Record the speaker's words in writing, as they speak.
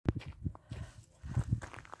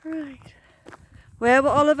Right. Where were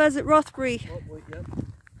Oliver's at Rothbury? Yep.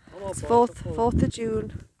 It's 4th of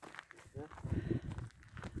June. Yeah.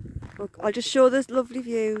 Look, I'll just show those lovely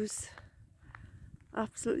views.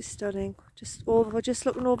 Absolutely stunning. We're just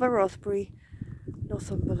looking over Rothbury,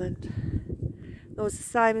 Northumberland. Those are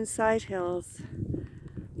Simonside Hills,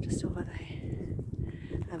 just over there.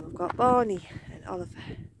 And we've got Barney and Oliver.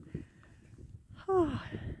 Oh.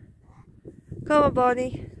 Come on,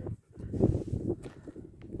 Barney.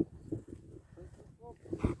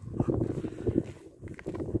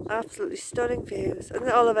 Absolutely stunning views. And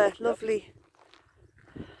Oliver, lovely.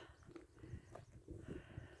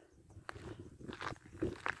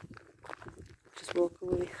 Just walk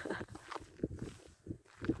away.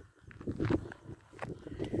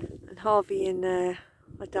 And Harvey and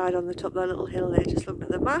my dad on the top of that little hill there, just looking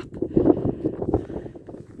at the map.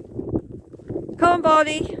 Come on,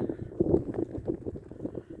 Barney.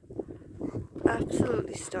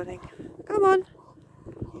 Absolutely stunning. Come on.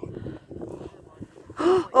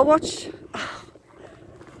 Oh, watch.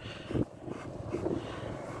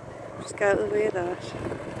 Just get out of the way of that.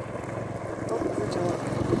 Oh, there's a dog.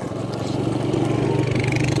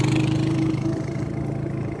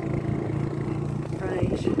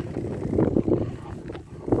 Right.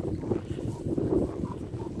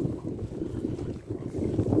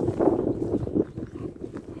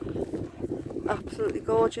 Absolutely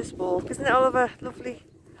gorgeous walk, isn't it, Oliver? Lovely.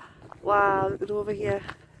 Wow, look at over here.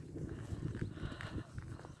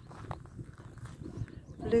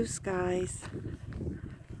 Blue skies.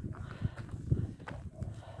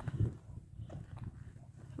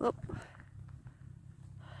 Oh.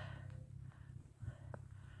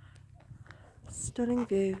 Stunning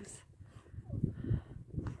views.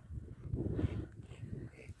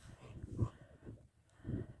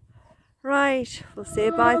 Right, we'll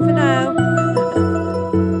say bye for now.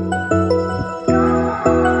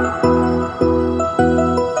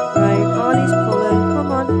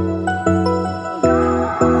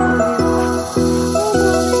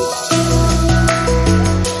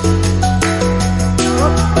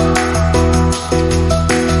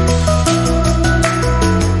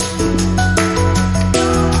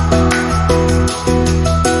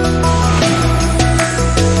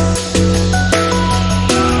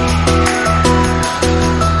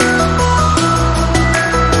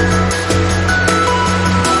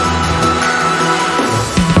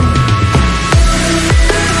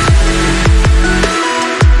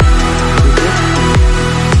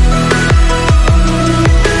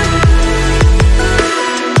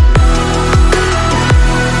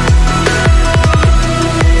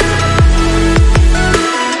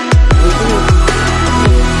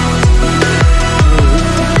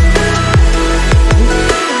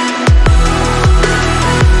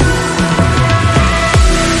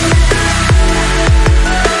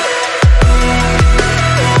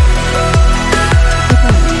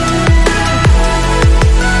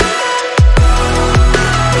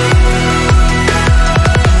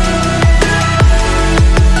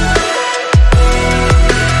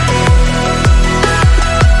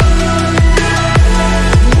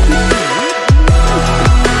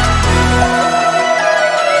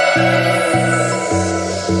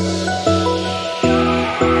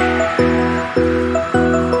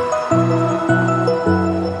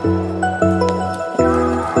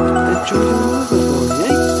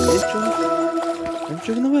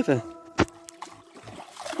 Enjoying the weather?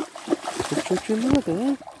 Enjoying the weather,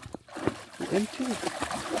 eh? Empty.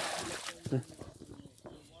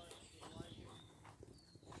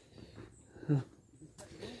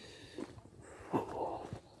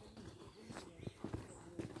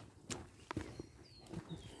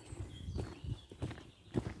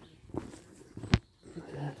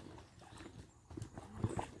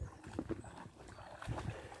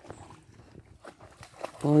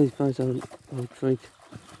 Oh, these guys don't drink.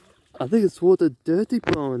 I think it's water dirty,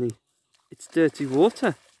 Barney. It's dirty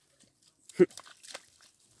water.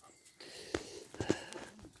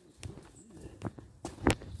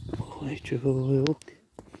 Oh, let's have a look.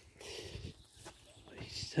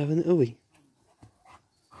 He's having it away.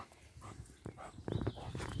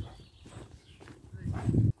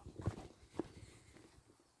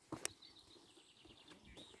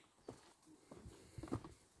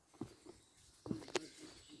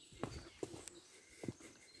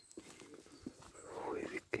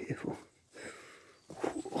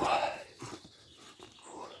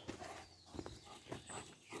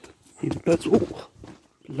 That's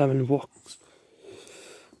lemon rocks.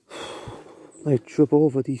 I trip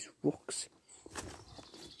over these rocks.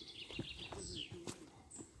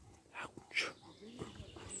 Ouch.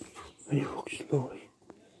 When you walk slowly.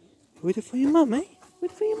 You waiting for your mum, eh?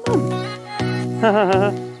 Wait for your mum.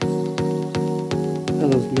 That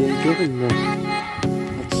was me giving them.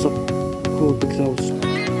 I'd stopped recording because I was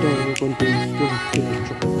going to be still giving a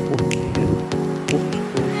drop of water again.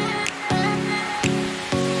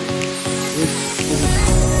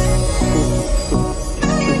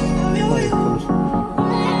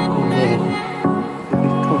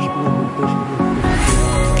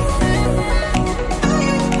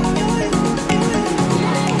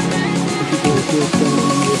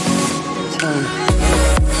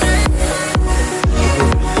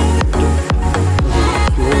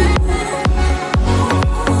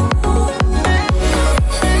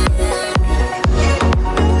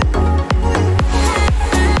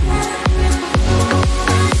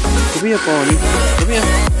 Come here, Barney. Come here.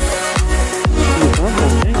 You can't,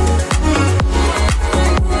 Barney.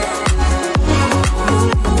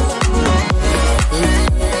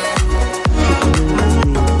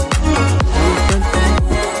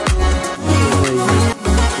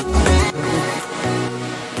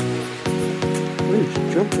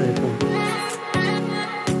 Jump there, Barney.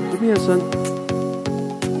 Come here, son.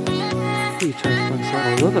 You try to find out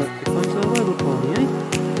all over. You find out all over, Barney, eh?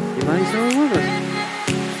 You find out all over.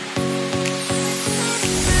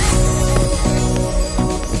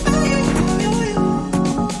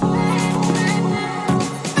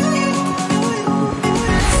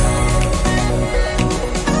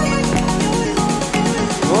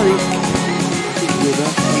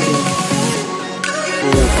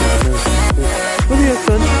 Come here,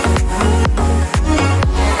 son.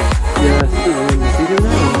 Yeah, see you do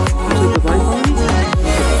now. You said goodbye, Barney?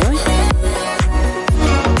 Goodbye?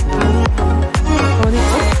 Barney,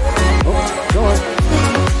 oh, go on.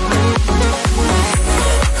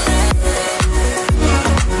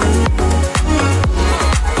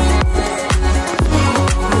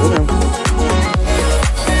 Go down.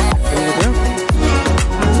 Go down.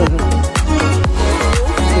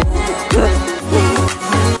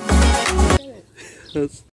 That's